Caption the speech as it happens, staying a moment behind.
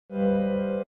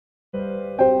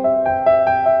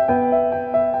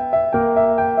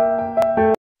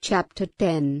Chapter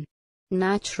 10.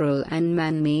 Natural and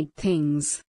man-made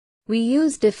things. We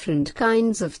use different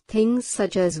kinds of things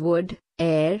such as wood,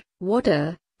 air,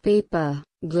 water, paper,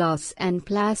 glass and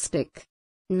plastic.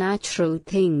 Natural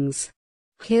things.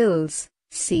 Hills,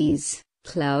 seas,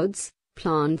 clouds,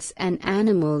 plants and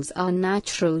animals are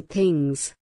natural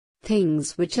things.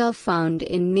 Things which are found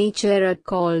in nature are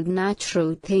called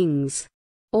natural things.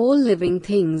 All living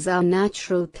things are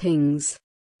natural things.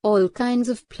 All kinds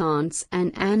of plants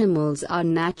and animals are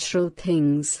natural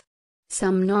things.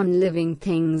 Some non-living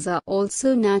things are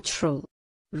also natural.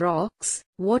 Rocks,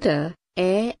 water,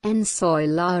 air and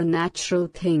soil are natural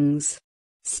things.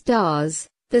 Stars,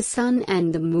 the sun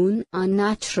and the moon are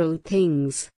natural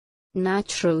things.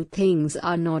 Natural things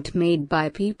are not made by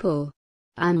people.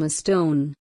 I'm a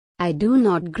stone. I do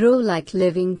not grow like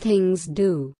living things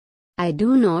do. I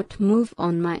do not move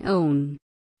on my own.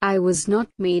 I was not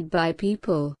made by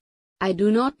people. I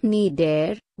do not need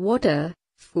air, water,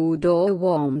 food or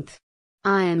warmth.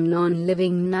 I am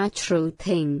non-living natural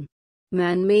thing.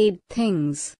 Man-made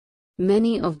things.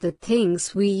 Many of the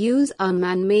things we use are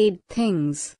man-made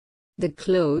things. The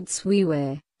clothes we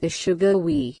wear, the sugar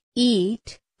we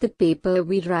eat, the paper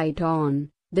we write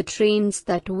on, the trains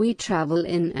that we travel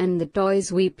in and the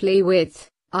toys we play with,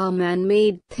 are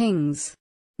man-made things.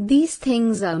 These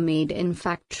things are made in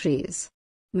factories.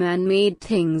 Man-made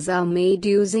things are made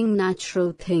using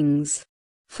natural things.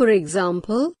 For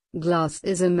example, glass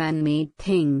is a man-made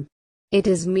thing. It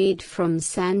is made from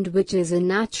sand, which is a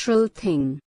natural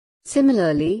thing.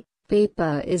 Similarly,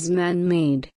 paper is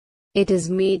man-made. It is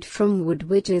made from wood,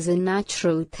 which is a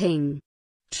natural thing.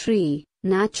 Tree,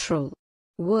 natural.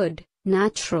 Wood,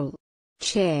 natural.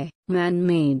 Chair,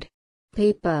 man-made.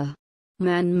 Paper,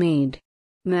 man-made.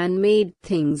 Man-made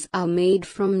things are made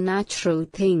from natural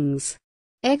things.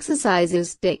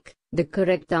 Exercises. Tick the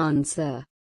correct answer.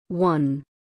 1.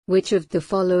 Which of the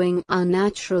following are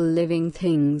natural living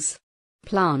things?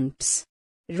 Plants,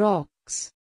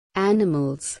 rocks,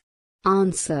 animals.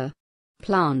 Answer.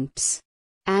 Plants,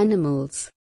 animals.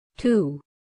 2.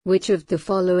 Which of the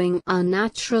following are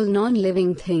natural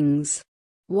non-living things?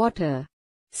 Water,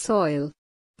 soil,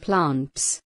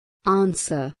 plants.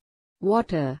 Answer.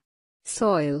 Water,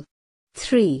 soil.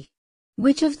 3.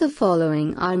 Which of the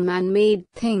following are man-made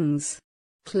things?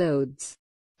 Clothes,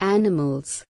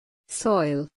 animals,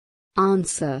 soil.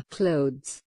 Answer.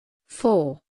 Clothes.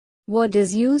 4. What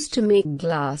is used to make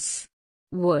glass?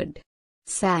 Wood,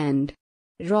 sand,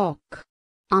 rock.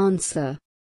 Answer.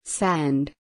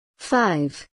 Sand.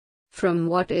 5. From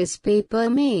what is paper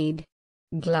made?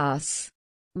 Glass,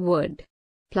 wood,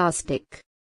 plastic.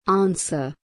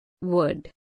 Answer. Wood.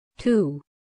 2.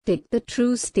 Tick the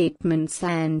true statements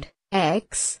and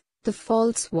X the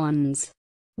false ones.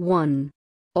 1.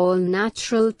 All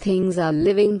natural things are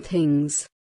living things.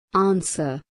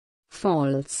 Answer.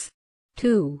 False.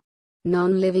 2.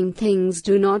 Non-living things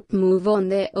do not move on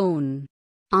their own.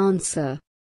 Answer.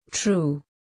 True.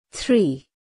 3.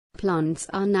 Plants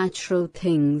are natural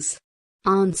things.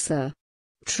 Answer.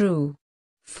 True.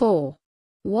 4.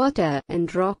 Water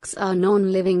and rocks are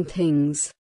non-living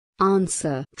things.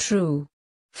 Answer. True.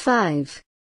 5.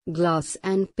 Glass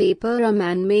and paper are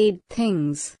man-made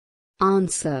things.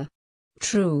 Answer.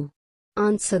 True.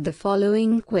 Answer the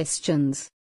following questions.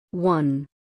 1.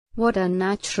 What are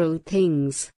natural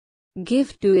things?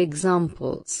 Give 2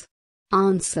 examples.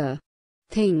 Answer.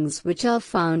 Things which are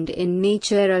found in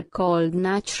nature are called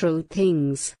natural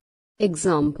things.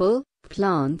 Example: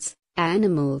 plants,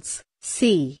 animals,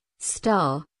 sea,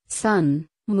 star, sun,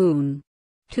 moon.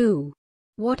 2.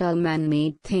 What are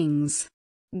man-made things?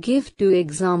 Give 2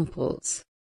 examples.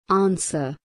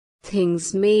 Answer.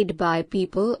 Things made by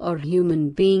people or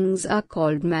human beings are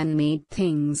called man-made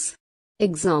things.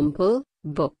 Example: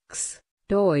 books,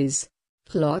 toys,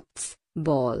 clothes,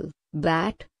 ball,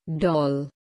 bat, doll.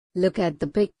 Look at the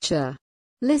picture.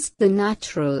 List the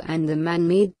natural and the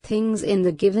man-made things in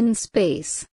the given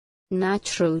space.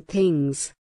 Natural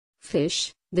things: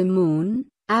 fish, the moon,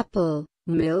 apple,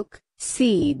 milk,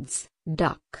 seeds,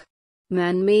 duck.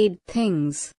 Man-made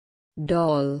things: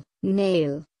 doll,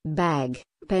 nail, bag,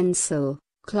 pencil,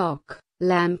 clock,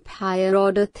 lamp. Higher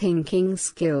order thinking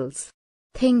skills.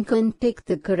 Think and tick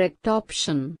the correct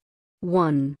option.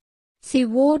 1. Sea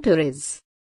water is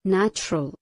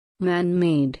natural,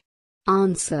 man-made.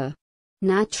 Answer.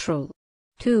 Natural.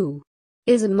 2.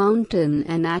 Is a mountain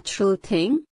a natural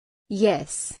thing?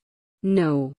 Yes.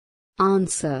 No.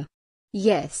 Answer.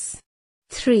 Yes.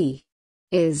 3.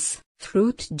 Is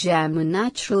fruit jam a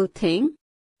natural thing?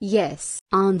 Yes.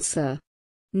 Answer.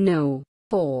 No.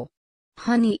 4.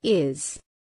 Honey is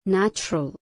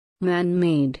natural,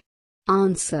 man-made.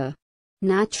 Answer.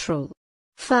 Natural.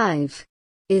 5.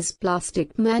 Is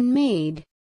plastic man-made?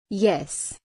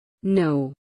 Yes.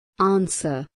 No.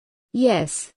 Answer.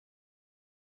 Yes.